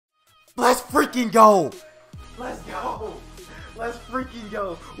Let's freaking go. Let's go. Let's freaking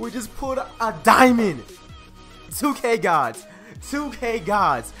go. We just pulled a diamond. 2K gods. 2K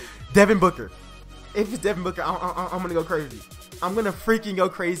gods. Devin Booker. If it's Devin Booker, I'm gonna go crazy. I'm gonna freaking go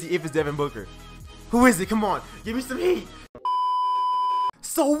crazy if it's Devin Booker. Who is it? Come on. Give me some heat.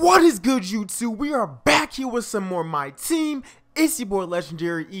 So what is good, YouTube? We are back here with some more My Team. It's your boy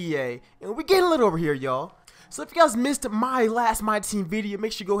Legendary EA, and we're getting lit over here, y'all. So if you guys missed my last My Team video,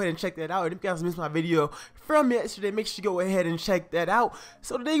 make sure you go ahead and check that out. And if you guys missed my video from yesterday, make sure you go ahead and check that out.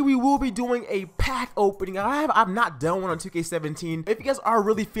 So today we will be doing a pack opening. I've not done one on 2K17. If you guys are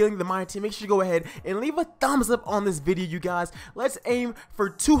really feeling the My Team, make sure you go ahead and leave a thumbs up on this video, you guys. Let's aim for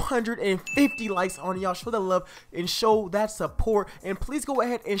 250 likes on y'all. Show that love and show that support. And please go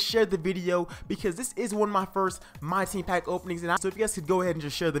ahead and share the video because this is one of my first My Team pack openings. And so if you guys could go ahead and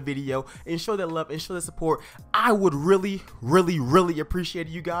just share the video and show that love and show that support, I would really appreciate it,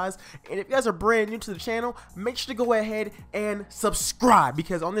 you guys. And if you guys are brand new to the channel, make sure to go ahead and subscribe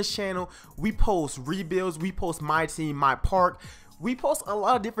because on this channel we post rebuilds, we post My Team, My Park, we post a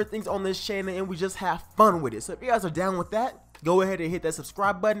lot of different things on this channel and we just have fun with it. So if you guys are down with that, go ahead and hit that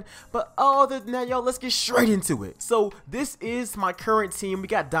subscribe button. But other than that, y'all, let's get straight into it. So this is my current team. We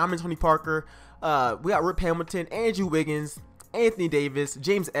got Diamond Tony Parker, we got Rip Hamilton, Andrew Wiggins, Anthony Davis,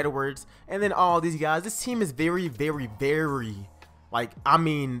 James Edwards, and then all these guys. This team is very, like, I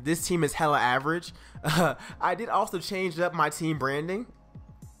mean, this team is hella average. I did also change up my team branding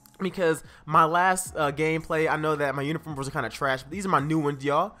because my last gameplay, I know that my uniforms were kind of trash, but these are my new ones,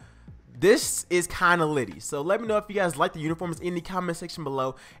 y'all. This is kind of litty. So let me know if you guys like the uniforms in the comment section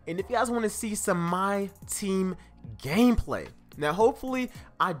below, and if you guys want to see some My Team gameplay. Now hopefully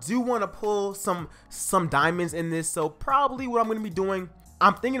I do want to pull some diamonds in this, so probably what I'm going to be doing,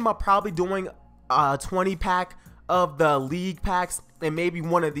 I'm thinking about probably doing a 20 pack of the league packs and maybe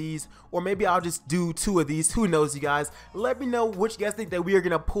one of these, or maybe I'll just do 2 of these. Who knows, you guys? Let me know what you guys think that we are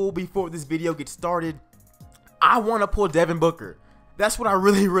going to pull before this video gets started. I want to pull Devin Booker. That's what I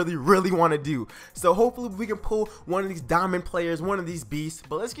really want to do. So hopefully we can pull one of these diamond players, one of these beasts.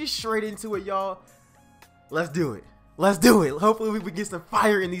 But let's get straight into it, y'all. Let's do it. Let's do it. Hopefully we can get some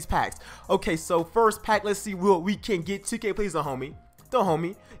fire in these packs. Okay, so first pack, let's see what we can get. 2K, please don't homie. Don't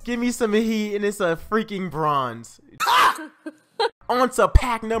homie. Give me some heat, and it's a freaking bronze. On to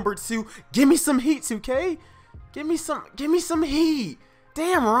pack number 2. Give me some heat, 2K. Give me some heat.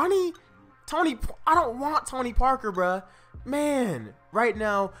 Damn, Ronnie. I don't want Tony Parker, bruh. Man, right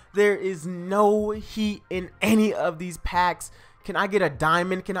now there is no heat in any of these packs. Can I get a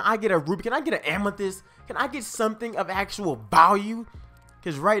diamond? Can I get a ruby? Can I get an amethyst? Can I get something of actual value?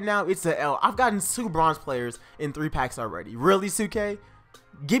 Because right now it's a L. I've gotten 2 bronze players in 3 packs already. Really, 2K?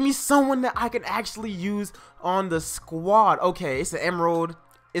 Give me someone that I can actually use on the squad. Okay, it's an emerald.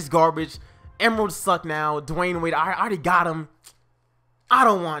 It's garbage. Emeralds suck now. Dwayne Wade, I already got him. I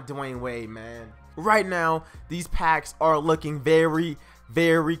don't want Dwayne Wade, man. Right now, these packs are looking very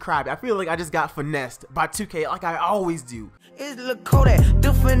crappy. I feel like I just got finessed by 2K like I always do. It's Lakota,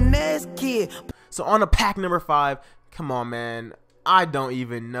 the finesse kid. So on to pack number 5, come on, man. I don't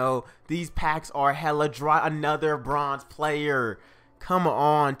even know. These packs are hella dry. Another bronze player. Come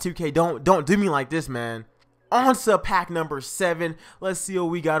on, 2K, don't do me like this, man. On to pack number 7. Let's see what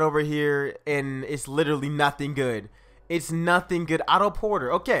we got over here, and it's literally nothing good. It's nothing good. Otto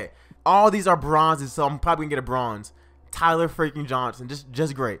Porter. Okay, all these are bronzes, so I'm probably gonna get a bronze. Tyler freaking Johnson,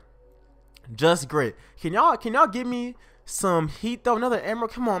 just great, just great. Can y'all give me some heat though? Another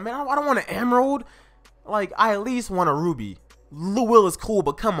emerald? Come on, man. I don't want an emerald. Like, I at least want a ruby. Lou Will is cool,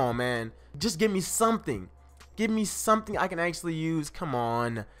 but come on, man. Just give me something. Give me something I can actually use. Come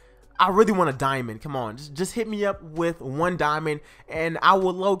on. I really want a diamond. Come on. Just hit me up with 1 diamond and I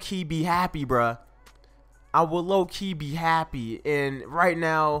will low-key be happy, bruh. I will low-key be happy. And right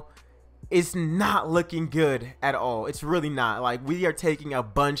now, it's not looking good at all. It's really not. Like, we are taking a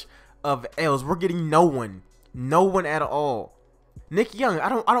bunch of L's. We're getting no one. No one at all. Nick Young. I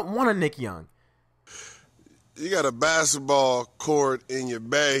don't want a Nick Young. You got a basketball court in your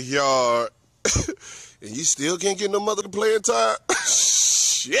backyard and you still can't get no mother to play in time?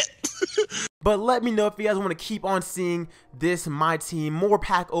 Shit. But let me know if you guys want to keep on seeing this My Team, more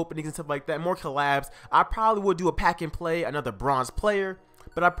pack openings and stuff like that, more collabs. I probably will do a pack and play, another bronze player,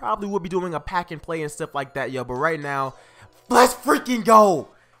 but I probably will be doing a pack and play and stuff like that, yo. But right now, let's freaking go.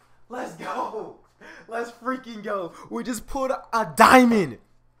 Let's go. Let's freaking go. We just pulled a diamond.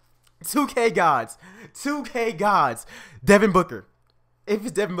 2K gods. 2K gods. Devin Booker. If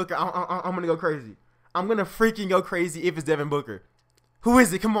it's Devin Booker, I'm going to go crazy. I'm going to freaking go crazy if it's Devin Booker. Who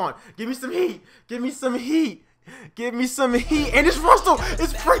is it? Come on. Give me some heat. Give me some heat. Give me some heat. And it's Russell.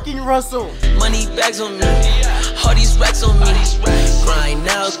 It's freaking Russell. Money bags on me. All these racks on me. Grind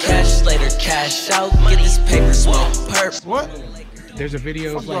now, cash later, cash out. Get this paper, smoke perp. What? There's a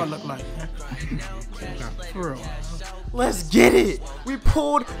video What of do I like, look like? For real. Let's get it. We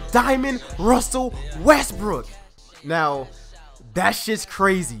pulled Diamond Russell Westbrook. Now, that shit's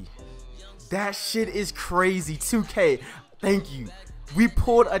crazy. That shit is crazy. 2K, thank you. We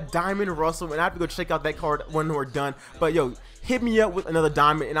pulled a Diamond Russell, and I have to go check out that card when we're done. But yo, hit me up with another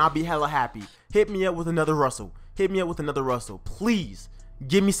Diamond, and I'll be hella happy. Hit me up with another Russell. Hit me up with another Russell. Please,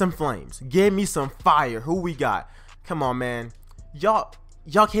 give me some flames. Give me some fire. Who we got? Come on, man. Y'all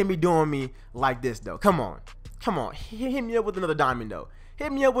can't be doing me like this, though. Come on. Come on. Hit me up with another Diamond, though.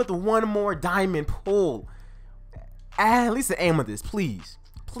 Hit me up with one more Diamond pull. At least an amethyst, please.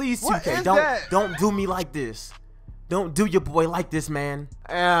 Please, 2K, don't do me like this. Don't do your boy like this, man.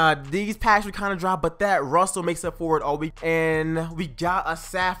 These packs were kind of dry, but that Russell makes up for it all week. And we got a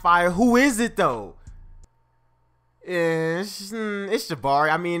Sapphire. Who is it, though? It's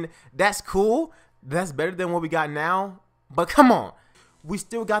Jabari. I mean, that's cool. That's better than what we got now. But come on. We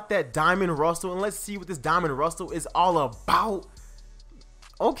still got that Diamond Russell. And let's see what this Diamond Russell is all about.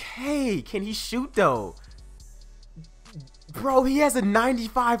 Okay. Can he shoot, though? Bro, he has a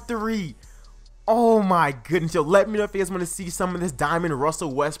 95-3. Oh my goodness. Yo, let me know if you guys want to see some of this Diamond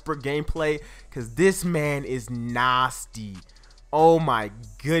Russell Westbrook gameplay, because this man is nasty. Oh my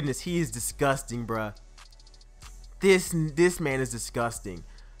goodness. He is disgusting, bruh. This man is disgusting.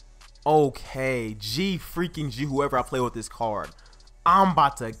 Okay. G, whoever I play with this card. I'm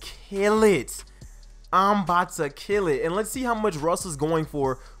about to kill it. I'm about to kill it. And let's see how much Russell's going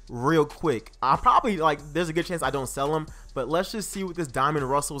for real quick. I probably, there's a good chance I don't sell him, but let's just see what this Diamond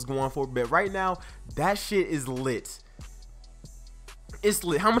Russell is going for. But right now, that shit is lit. It's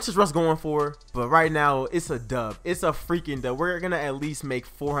lit. How much is Russ going for? But right now, it's a dub. It's a freaking dub. We're gonna at least make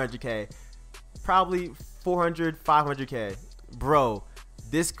 400k, probably 400, 500k. Bro,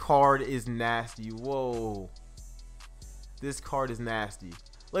 this card is nasty. Whoa, this card is nasty.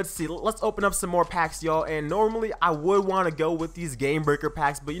 Let's see. Let's open up some more packs, y'all. And normally I would want to go with these game breaker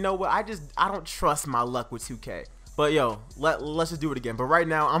packs, but you know what? I don't trust my luck with 2K. But yo, let's just do it again. But right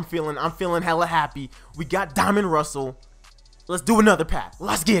now I'm feeling hella happy. We got Diamond Russell. Let's do another pack.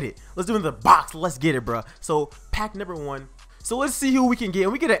 Let's get it. Let's do another box. Let's get it, bro. So pack number 1. So let's see who we can get.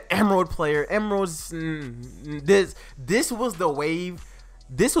 We get an Emerald player. Emeralds. This was the wave.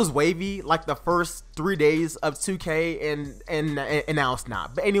 This was wavy like the first 3 days of 2K, and now it's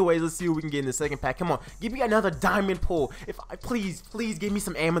not. But anyways, let's see what we can get in the second pack. Come on, give me another diamond pull. Please give me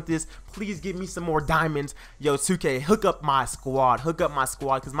some amethyst. Please give me some more diamonds. Yo, 2K, hook up my squad. Hook up my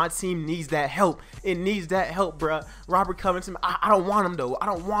squad, because my team needs that help. It needs that help, bruh. Robert Covington, I don't want him, though. I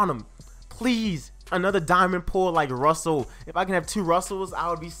don't want him. Please, another diamond pull like Russell. If I can have 2 Russells, I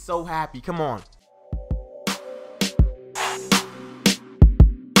would be so happy. Come on.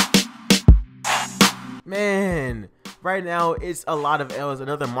 Man, right now it's a lot of L's.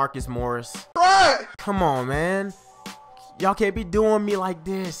 Another Marcus Morris. Right. Come on, man. Y'all can't be doing me like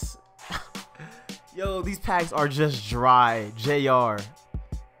this. Yo, these packs are just dry. JR.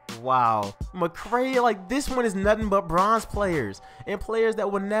 Wow. McCray, this one is nothing but bronze players and players that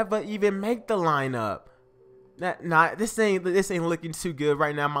will never even make the lineup. Nah, this ain't looking too good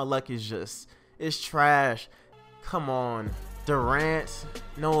right now. My luck is it's trash. Come on. Durant.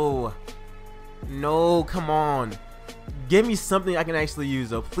 No, come on. Give me something I can actually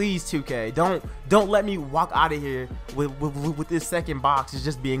use, though. Please, 2K. Don't let me walk out of here with this second box. It's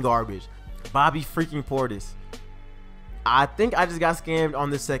just being garbage. Bobby freaking Portis. I think I just got scammed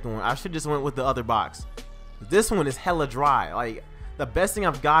on this second one. I should just went with the other box. This one is hella dry. The best thing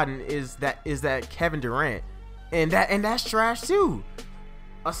I've gotten is that Kevin Durant. And that's trash too.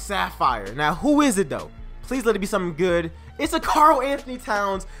 A Sapphire. Now, who is it though? Please let it be something good. It's a Karl Anthony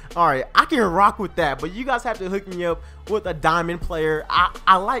Towns. Alright, I can rock with that, but you guys have to hook me up with a diamond player.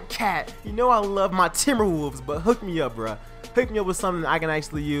 I like Cat. You know I love my Timberwolves, but hook me up, bruh. Hook me up with something I can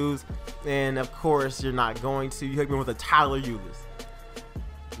actually use. And of course, you're not going to. You hook me with a Tyler Ulis.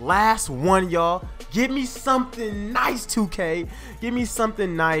 Last one, y'all. Give me something nice, 2K. Give me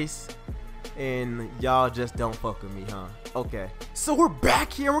something nice. And y'all just don't fuck with me, huh? Okay. So we're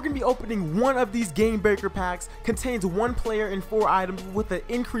back here. We're going to be opening one of these Game Breaker packs. Contains 1 player and 4 items with an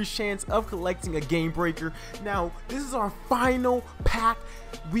increased chance of collecting a Game Breaker. Now, this is our final pack.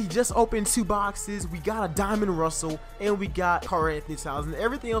 We just opened 2 boxes. We got a Diamond Russell and we got Karl Anthony Towns. And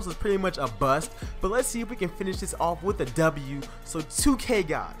everything else is pretty much a bust. But let's see if we can finish this off with a W. So 2K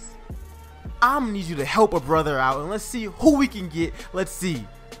guys, I'm going to need you to help a brother out. And let's see who we can get. Let's see.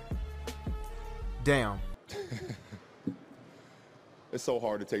 Damn. It's so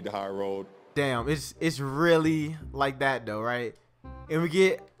hard to take the high road. Damn, it's really like that though, right? And we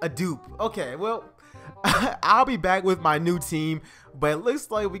get a dupe. Okay, well, I'll be back with my new team, but it looks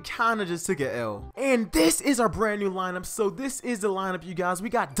like we kind of just took an L. And this is our brand new lineup. So this is the lineup, you guys. We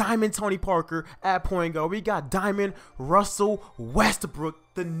got Diamond Tony Parker at point guard. We got Diamond Russell Westbrook.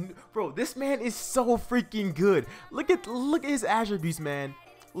 Bro, this man is so freaking good. Look at his attributes, man.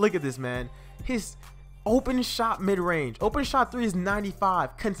 Look at this, man. His open shot mid-range. Open shot 3 is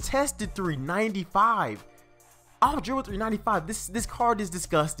 95. Contested 3, 95. Off dribble 3, 95. This card is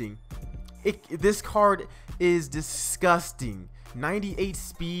disgusting. This card is disgusting. 98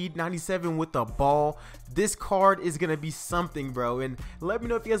 speed, 97 with the ball. This card is gonna be something, bro. And let me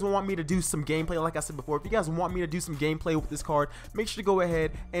know if you guys want me to do some gameplay. Like I said before, if you guys want me to do some gameplay with this card, make sure to go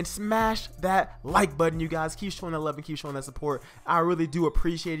ahead and smash that like button, you guys. Keep showing that love and keep showing that support. I really do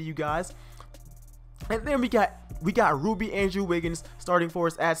appreciate it, you guys. And then we got Ruby Andrew Wiggins starting for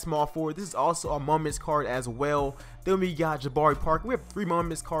us at small forward. This is also a moments card as well. Then we got Jabari Parker. We have 3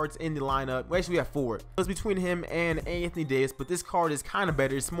 moments cards in the lineup. Well, actually, we have 4. It's between him and Anthony Davis, but this card is kind of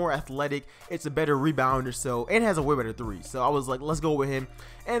better. It's more athletic. It's a better rebounder, so and it has a way better 3. So I was like, let's go with him.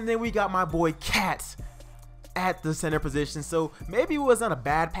 And then we got my boy Cat at the center position. So maybe it was not a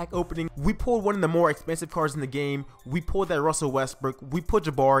bad pack opening. We pulled one of the more expensive cards in the game. We pulled that Russell Westbrook. We put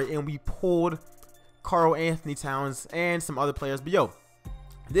Jabari, and we pulled Karl Anthony Towns and some other players. But yo,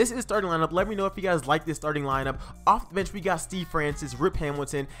 this is starting lineup. Let me know if you guys like this starting lineup. Off the bench, we got Steve Francis, Rip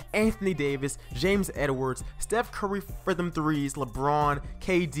Hamilton, Anthony Davis, James Edwards, Steph Curry for them threes, LeBron,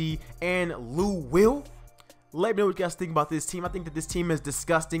 KD, and Lou Will. Let me know what you guys think about this team. I think that this team is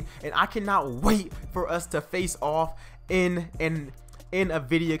disgusting, and I cannot wait for us to face off in a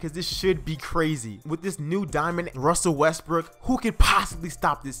video, because this should be crazy. With this new Diamond Russell Westbrook, who could possibly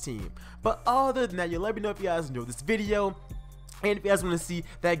stop this team? But other than that, yo, let me know if you guys enjoyed this video, and if you guys want to see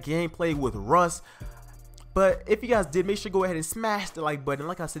that gameplay with Russ. But if you guys did, make sure to go ahead and smash the like button.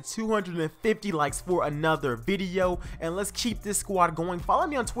 Like I said, 250 likes for another video, and let's keep this squad going. Follow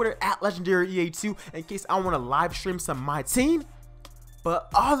me on Twitter at LegendaryEA2 in case I want to live stream some of my team. But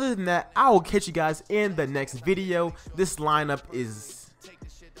other than that, I will catch you guys in the next video. This lineup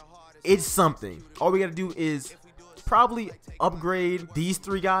it's something. All we gotta do is probably upgrade these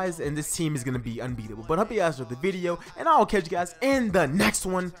 3 guys, and this team is gonna be unbeatable. But I hope you guys enjoyed the video, and I'll catch you guys in the next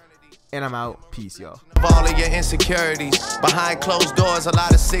one. And I'm out. Peace, y'all. All of your insecurities behind closed doors, a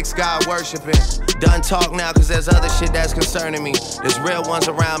lot of 6 God worshiping. Done talk now, cause there's other shit that's concerning me. There's real ones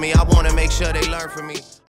around me, I wanna make sure they learn from me.